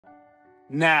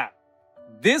Now,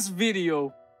 this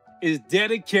video is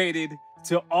dedicated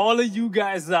to all of you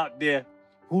guys out there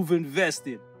who've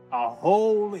invested a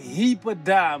whole heap of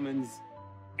diamonds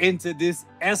into this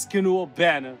Escanor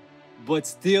banner, but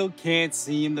still can't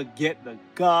seem to get the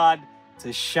God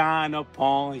to shine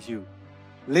upon you.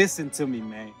 Listen to me,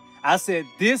 man. I said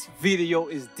this video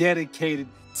is dedicated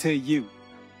to you.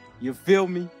 You feel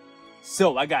me?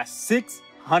 So I got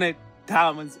 600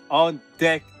 diamonds on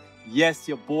deck. Yes,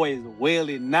 your boy is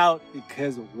wailing out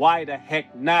because why the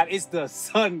heck not? It's the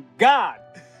sun god,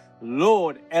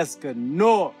 Lord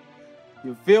Escanor.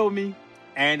 You feel me?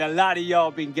 And a lot of y'all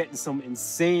been getting some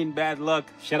insane bad luck.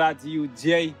 Shout out to you,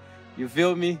 Jay. You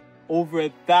feel me? Over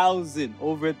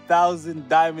 1,000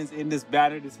 diamonds in this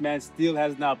banner. This man still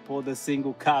has not pulled a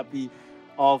single copy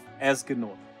of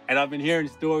Escanor. And I've been hearing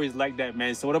stories like that,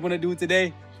 man. So what I'm gonna do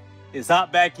today is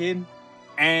hop back in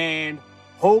and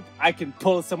hope I can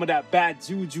pull some of that bad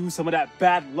juju, some of that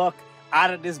bad luck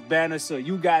out of this banner so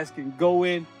you guys can go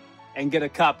in and get a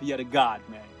copy of the god,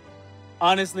 man.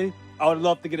 Honestly, I would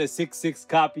love to get a 6/6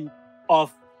 copy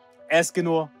of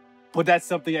Escanor, but that's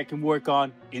something I can work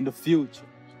on in the future.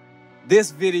 This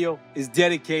video is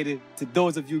dedicated to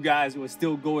those of you guys who are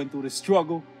still going through the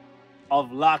struggle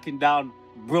of locking down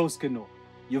Escanor.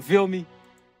 You feel me?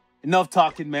 Enough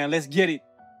talking, man. Let's get it.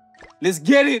 Let's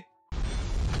get it.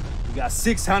 We got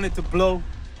 600 to blow.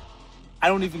 I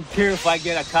don't even care if I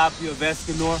get a copy of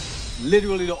Escanor.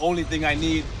 Literally the only thing I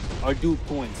need are dupe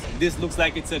coins. This looks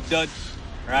like it's a dud,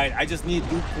 right? I just need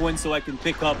dupe coins so I can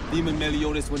pick up Demon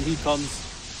Meliodas when he comes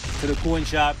to the coin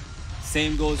shop.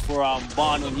 Same goes for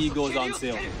Bond when he goes on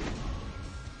sale.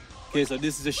 Okay, so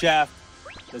this is a shaft.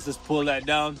 Let's just pull that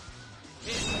down.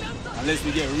 Unless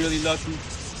we get really lucky.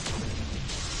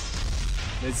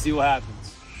 Let's see what happens.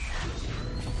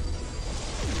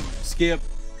 Skip.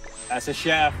 That's a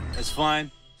shaft. That's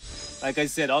fine. Like I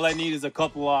said, all I need is a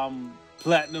couple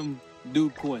platinum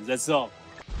dupe coins. That's all.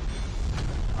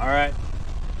 All right.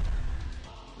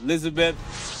 Elizabeth.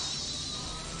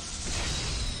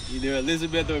 Either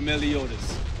Elizabeth or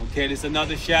Meliodas. Okay, this is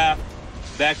another shaft.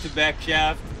 Back-to-back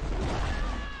shaft.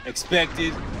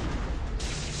 Expected.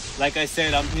 Like I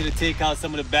said, I'm here to take out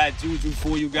some of the bad juju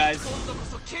for you guys.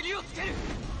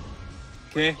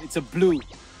 Okay, it's a blue.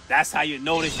 That's how you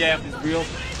know the shaft is real.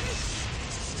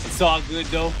 It's all good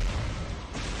though.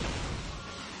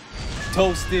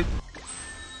 Toasted.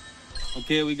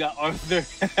 Okay, we got Arthur.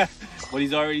 But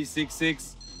he's already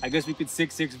 6/6. I guess we could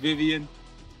 6/6 Vivian.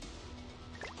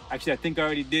 Actually, I think I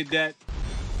already did that.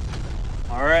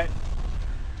 All right.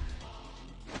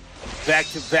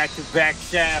 Back-to-back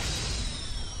shaft.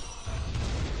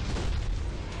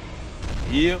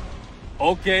 Yep.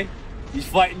 Okay. He's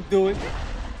fighting through it.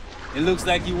 It looks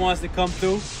like he wants to come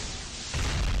through.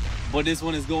 But this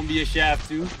one is going to be a shaft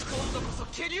too.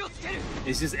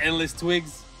 It's just endless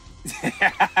twigs.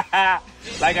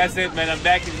 Like I said, man, I'm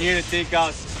back in here to take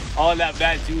out all that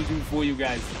bad juju for you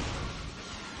guys.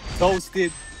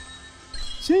 Toasted.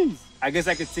 Jeez. I guess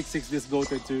I could 6/6 this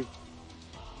Gotha too.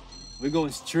 We're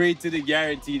going straight to the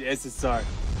guaranteed SSR.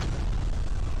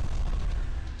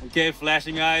 Okay,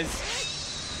 flashing eyes.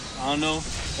 I don't know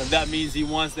if that means he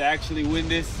wants to actually win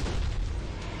this.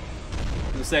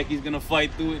 Looks like he's gonna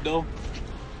fight through it though.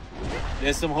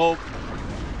 There's some hope.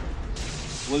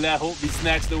 Will that hope be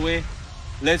snatched away?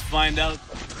 Let's find out.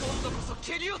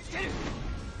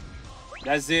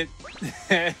 That's it.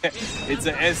 It's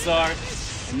an SR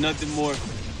and nothing more.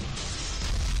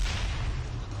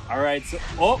 All right, so,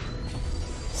 oh,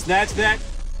 snatch that.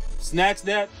 Snatch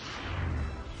that.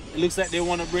 It looks like they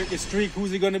want to break the streak.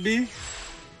 Who's it gonna be?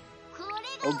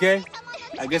 Okay,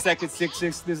 I guess I could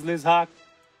 6/6 this Liz Hawk.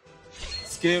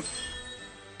 Skip.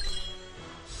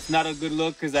 It's not a good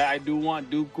look because I do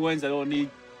want dupe coins. I don't need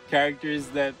characters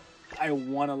that I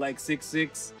want to like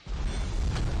 6/6.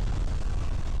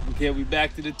 Okay, we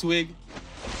back to the twig.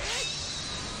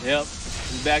 Yep,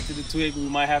 we back to the twig. We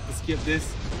might have to skip this.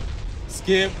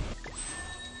 Skip.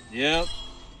 Yep.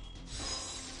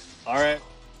 All right,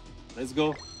 let's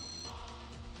go.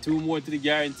 2 more to the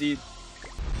guaranteed.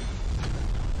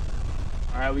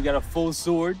 All right, we got a full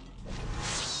sword.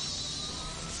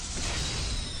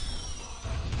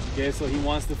 Okay, so he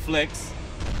wants to flex.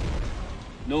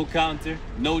 No counter,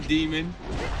 no demon.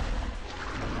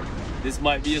 This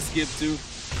might be a skip too.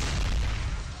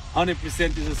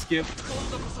 100% is a skip.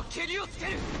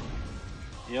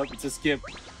 Yep, it's a skip.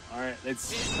 All right, let's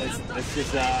just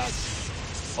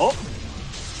oh,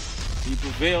 he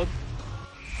prevailed.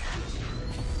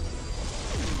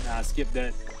 Nah, skip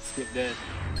that. Skip that.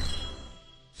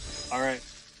 All right,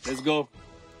 let's go.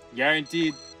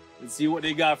 Guaranteed. Let's see what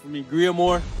they got for me.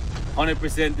 Griamore.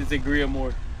 100% is a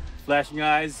Griamore. Flashing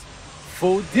eyes.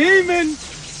 Full demon.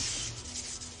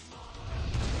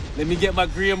 Let me get my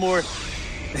Griamore.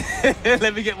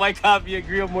 Let me get my copy of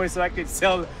Griamore so I can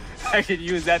sell. I can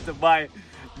use that to buy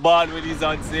Bond when he's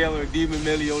on sale, or Demon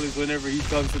Meliodas whenever he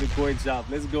comes to the coin shop.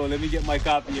 Let's go. Let me get my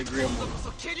copy of Griamore.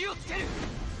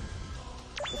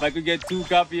 If I could get 2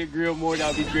 copies of Griamore, that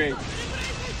would be great.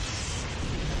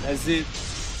 That's it.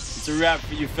 It's a wrap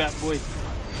for you, fat boy.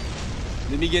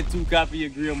 Let me get 2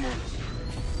 copies of Griamore.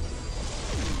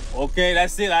 Okay,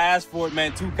 that's it. I asked for it,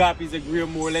 man. 2 copies of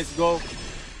Griamore. Let's go.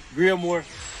 Griamore.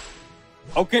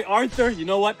 Okay, Arthur. You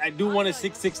know what? I do want to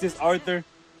 6/6 this Arthur.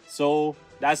 So,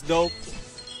 that's dope.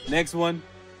 Next one.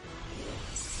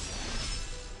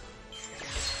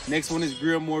 Next one is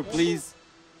Griamore, please.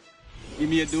 Give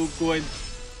me a dual coin.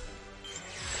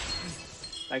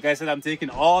 Like I said, I'm taking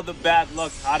all the bad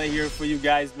luck out of here for you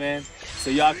guys, man. So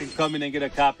y'all can come in and get a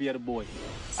copy of the boy.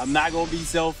 I'm not going to be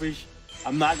selfish.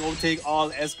 I'm not going to take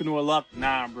all Escanor luck.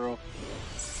 Nah, bro.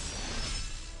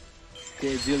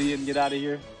 Okay, Jillian, get out of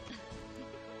here.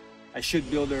 I should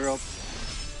build her up.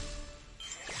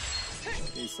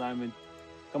 Okay, Simon.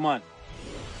 Come on.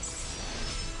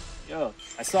 Yo,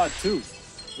 I saw it too.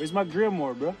 Where's my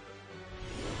Griamore, bro?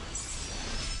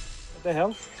 What the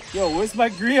hell? Yo, where's my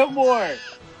Griamore?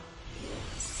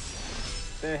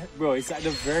 Bro, it's at the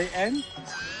very end?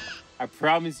 I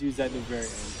promise you it's at the very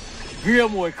end.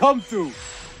 Griamore, come through.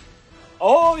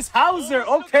 Oh, it's Hauser.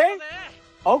 Okay.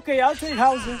 Okay, I'll take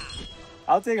Hauser.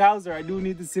 I'll take Hauser. I do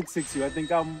need the 6/6 you. I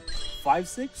think I'm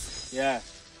 5/6. Yeah.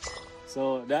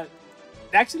 So that...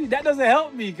 Actually, that doesn't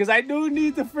help me because I do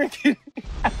need the freaking...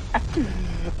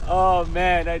 Oh,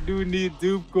 man. I do need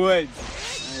dupe coins.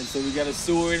 And so we got a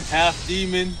sword, half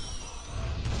demon.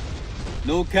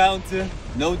 No counter.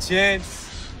 No chance.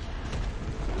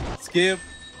 Skip.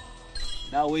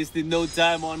 Not wasting no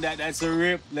time on that. That's a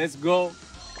rip. Let's go.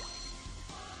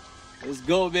 Let's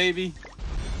go, baby.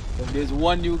 If there's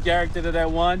one new character that I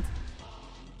want,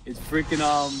 it's freaking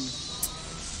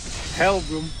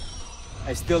Hellbroom.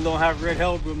 I still don't have red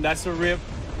Hellbroom. That's a rip.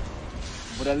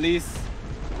 But at least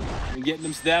we're getting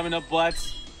them stamina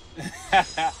pots.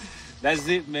 That's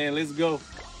it, man. Let's go.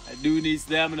 I do need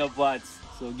stamina pots.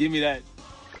 So give me that.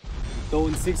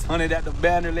 Throwing 600 at the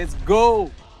banner. Let's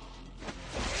go.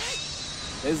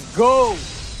 Let's go.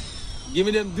 Give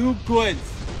me them dupe coins.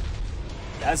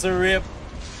 That's a rip.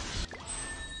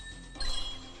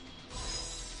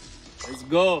 Let's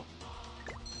go.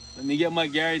 Let me get my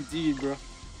guaranteed, bro.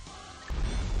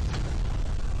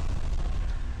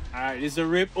 Alright, this is a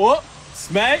rip. Oh!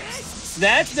 Smack!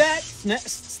 Snatch that!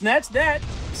 Snatch that!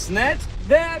 Snatch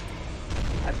that!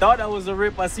 I thought that was a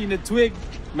rip. I seen the twig.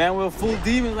 Man, we're full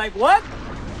demon. Like, what?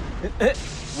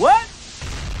 What?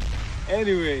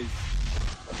 Anyways.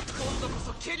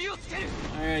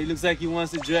 Alright, looks like he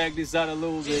wants to drag this out a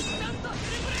little bit.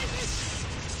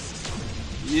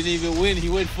 He didn't even win. He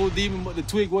went full demon, but the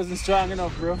twig wasn't strong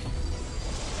enough, bro.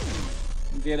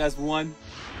 Okay, that's one.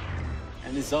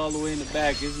 And it's all the way in the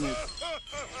back, isn't it?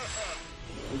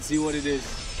 Let's see what it is.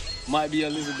 Might be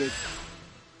Elizabeth.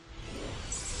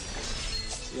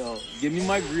 Yo, give me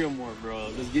my Griamore,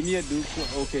 bro. Just give me a dupe.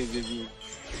 Okay, Vivian.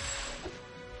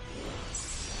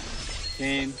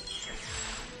 Kane.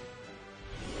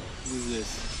 Who's this?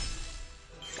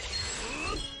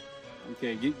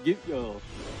 Okay, give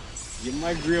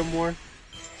my Griamore.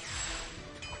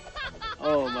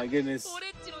 Oh my goodness.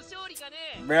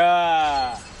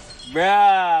 Bruh,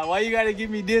 why you gotta give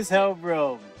me this help,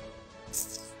 bro?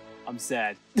 I'm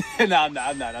sad. No, I'm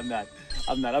not.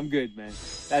 I'm good, man.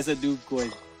 That's a dupe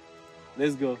coin.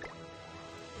 Let's go.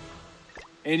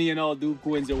 Any and all dupe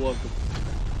coins are welcome.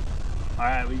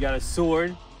 Alright, we got a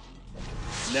sword.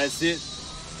 And that's it.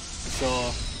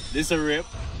 So, this a rip.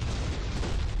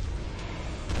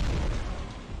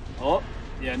 Oh,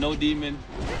 yeah, no demon.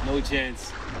 No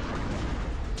chance.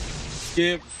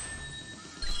 Skip.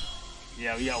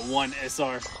 Yeah, we got one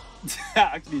SR.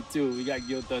 Actually, two. We got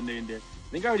Guild Thunder in there.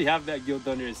 I think I already have that Guild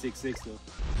Thunder at 6/6 though.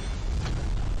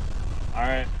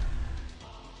 Alright.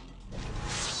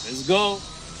 Let's go.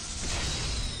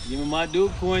 Give me my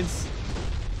dupe coins.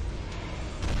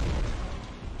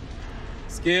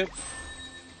 Skip.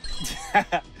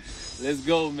 Let's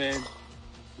go, man.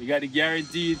 We got it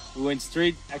guaranteed. We went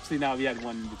straight. Actually, now we had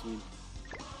one in between.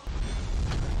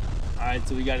 Alright,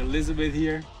 so we got Elizabeth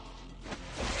here.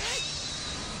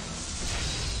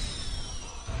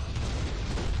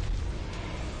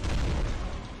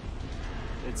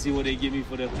 Let's see what they give me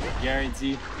for the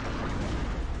guarantee.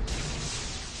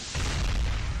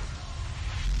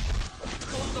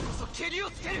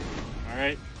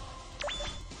 Alright.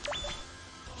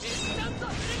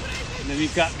 Let me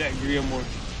cop that Grimoire.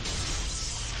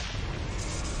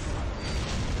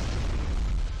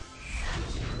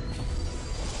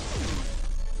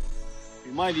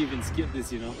 We might even skip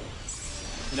this, you know.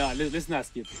 No, let's not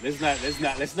skip it.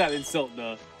 Let's not insult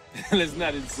the let's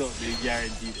not insult the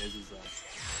guaranteed SSR.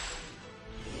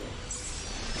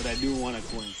 But I do want a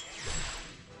coin.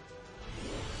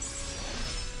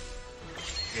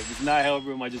 If it's not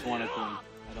Hellbrim, I just want a coin.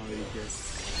 I don't really care.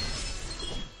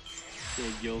 There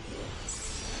you go.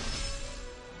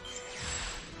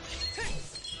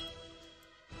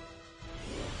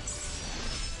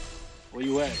 Where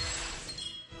you at?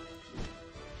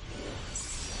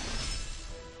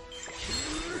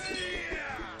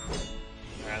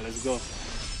 Alright, let's go.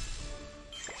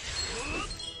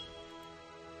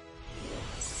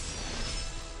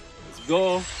 Let's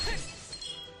go.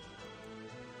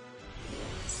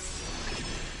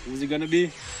 Who's it gonna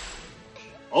be?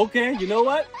 Okay, you know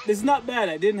what? This is not bad.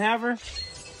 I didn't have her.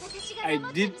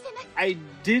 I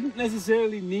didn't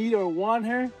necessarily need or want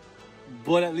her,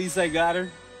 but at least I got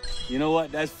her. You know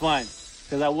what? That's fine.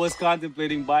 Because I was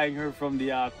contemplating buying her from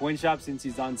the coin shop since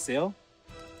she's on sale.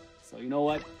 So you know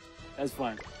what? That's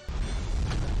fine.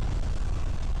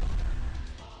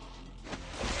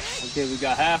 Okay, we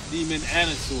got half demon and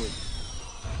a sword.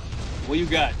 What you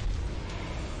got?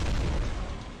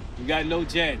 We got no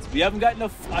chance. We haven't gotten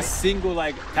a single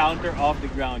like counter off the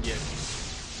ground yet.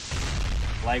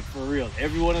 Like for real.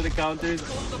 Every one of the counters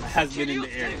has been in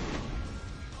the air.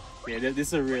 Okay, this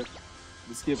is a rip.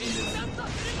 We're skipping this.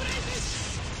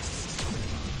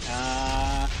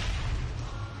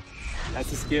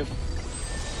 That's a skip.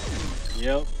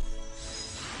 Yep.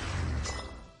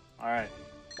 Alright.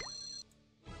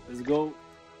 Let's go.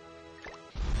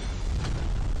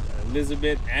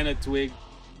 Elizabeth and a twig.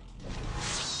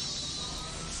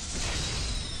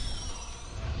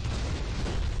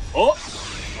 Oh,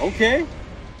 okay.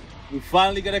 We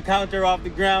finally got a counter off the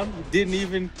ground. We didn't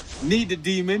even need the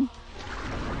demon.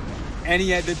 And he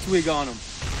had the twig on him.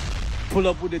 Pull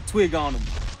up with the twig on him.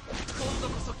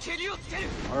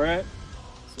 Alright.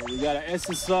 So we got an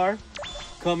SSR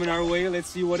coming our way. Let's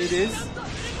see what it is.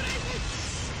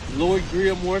 Lord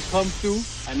Grimoire come through.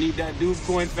 I need that dude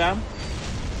coin, fam.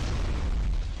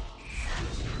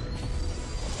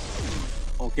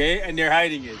 Okay, and they're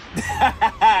hiding it.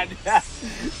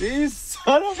 These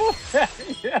son of a...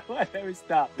 You know what? Let me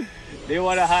stop. They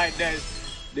want to hide that.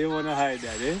 They want to hide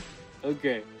that, eh?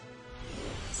 Okay.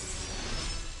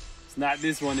 It's not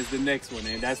this one, it's the next one,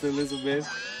 eh? That's Elizabeth.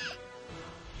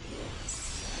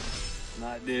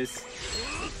 Not this.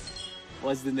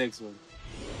 What's the next one?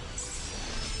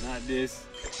 Not this.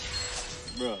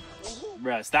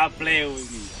 Bruh, stop playing with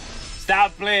me.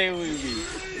 Stop playing with me.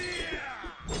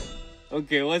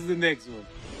 Okay, what's the next one?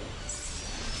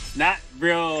 Not,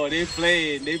 bro, they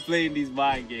playing these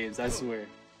mind games, I swear.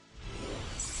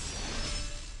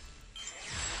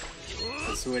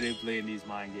 I swear they playing these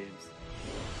mind games.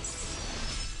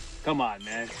 Come on,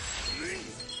 man.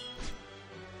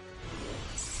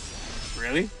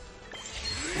 Really?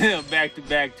 Back to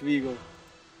Twigo.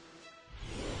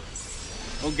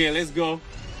 Okay, let's go.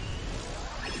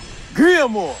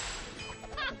 Grimoire!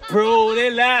 Bro, they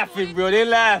laughing, bro. They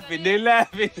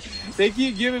laughing. They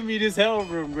keep giving me this hell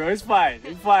room, bro. It's fine.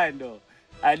 It's fine, though.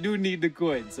 I do need the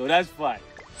coin, so that's fine.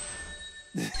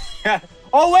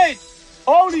 Oh, wait!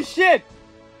 Holy shit!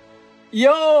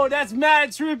 Yo, that's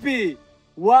mad trippy.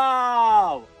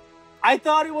 Wow. I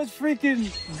thought it was freaking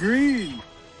green.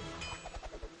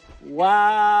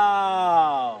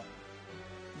 Wow.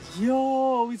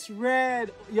 Yo, it's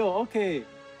red. Yo, okay.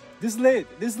 This is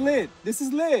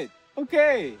lit.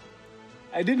 Okay.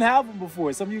 I didn't have them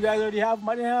before. Some of you guys already have them.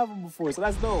 I didn't have them before, so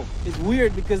that's dope. It's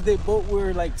weird because they both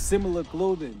wear like similar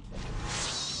clothing.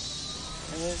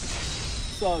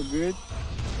 It's all good.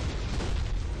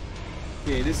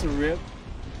 Okay, this is a rip.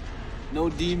 No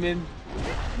demon.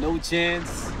 No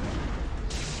chance.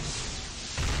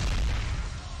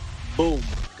 Boom.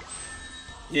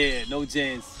 Yeah, no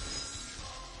chance.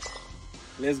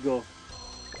 Let's go.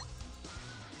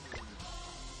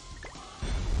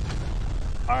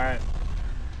 All right.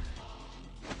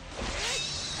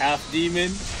 Half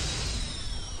demon.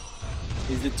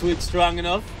 Is the twig strong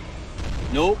enough?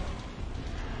 Nope.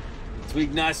 The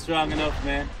twig not strong enough,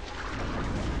 man.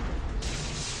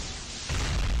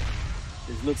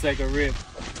 This looks like a rip.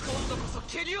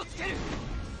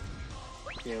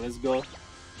 Okay, let's go.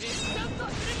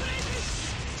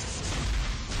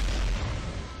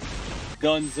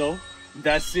 Gunzo.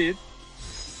 That's it.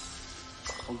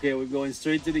 Okay, we're going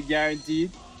straight to the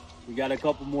guaranteed. We got a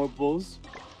couple more pulls.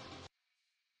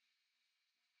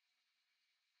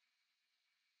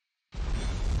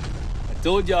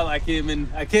 Told y'all I came in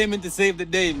to save the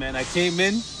day, man. I came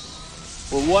in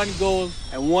with one goal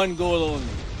and one goal only.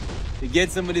 To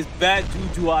get some of this bad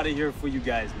juju out of here for you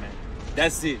guys, man.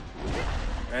 That's it.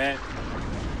 Right?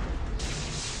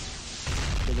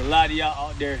 There's a lot of y'all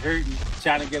out there hurting,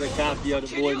 trying to get a copy of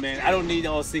the boy, man. I don't need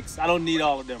all 6. I don't need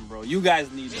all of them, bro. You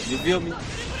guys need them. You feel me?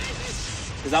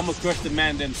 Because I'm going to crush the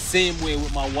man them same way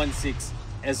with my 1/6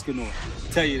 Escanor.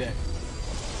 Tell you that.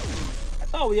 I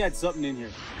thought we had something in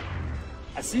here.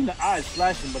 I seen the eyes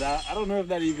flashing, but I don't know if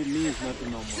that even means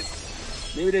nothing no more.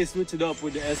 Maybe they switch it up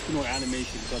with the Escanor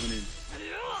animation coming in.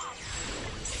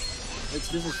 Let's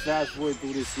just fast forward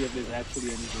through this, see if there's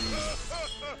actually anything in there.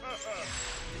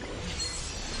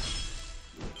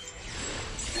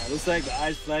 Yeah, looks like the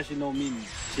eyes flashing don't mean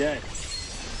jack.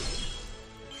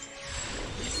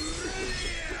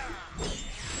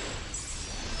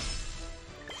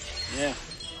 Yeah,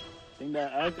 I think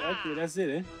that, okay, that's it,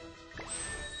 eh?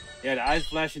 Yeah, the eyes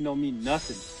flashing don't mean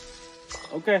nothing.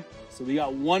 Okay, so we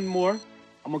got one more.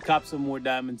 I'm gonna cop some more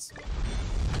diamonds.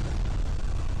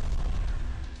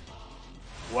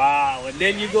 Wow, and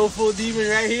then you go full demon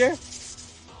right here?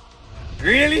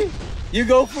 Really? You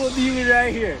go full demon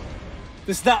right here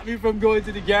to stop me from going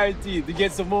to the guarantee, to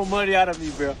get some more money out of me,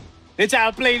 bro. They try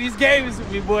to play these games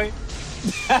with me, boy.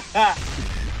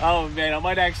 Oh, man, I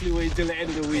might actually wait till the end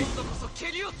of the week.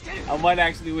 I might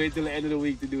actually wait till the end of the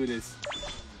week to do this.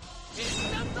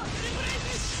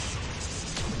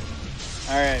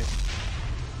 All right.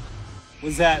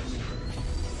 What's happening?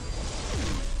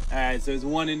 All right, so there's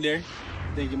one in there.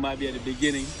 I think it might be at the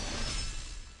beginning.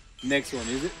 Next one,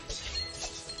 is it?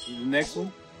 Is the next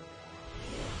one?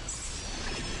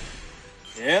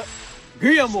 Yep.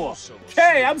 Guillermo.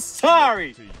 Okay, I'm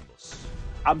sorry.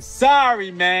 I'm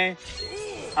sorry, man.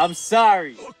 I'm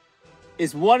sorry.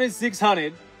 It's 1 in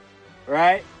 600,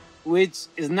 right? Which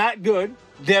is not good.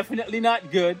 Definitely not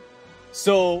good.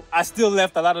 So I still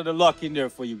left a lot of the luck in there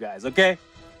for you guys, okay?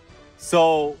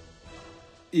 So,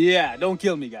 yeah, don't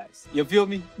kill me, guys. You feel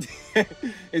me?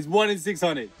 It's 1 in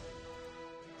 600.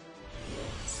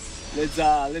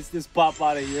 Let's just pop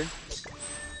out of here.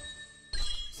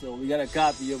 So we got a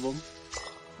copy of them.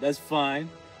 That's fine.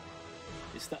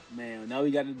 It's not, man, now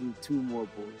we got to do 2 more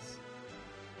boys.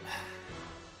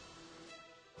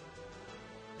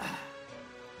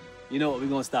 You know what? We're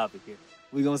going to stop it here.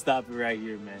 We're going to stop it right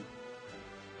here, man.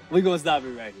 We're going to stop it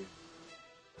right here.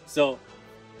 So,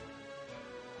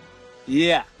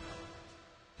 yeah.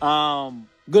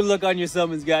 Good luck on your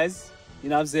summons, guys. You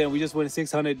know what I'm saying? We just went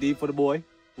 600 deep for the boy.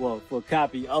 Well, for a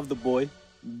copy of the boy.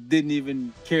 Didn't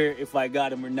even care if I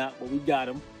got him or not, but we got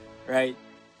him, right?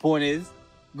 Point is,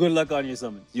 good luck on your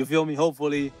summons. You feel me?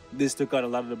 Hopefully, this took out a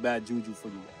lot of the bad juju for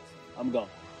you guys. I'm gone.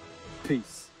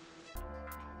 Peace.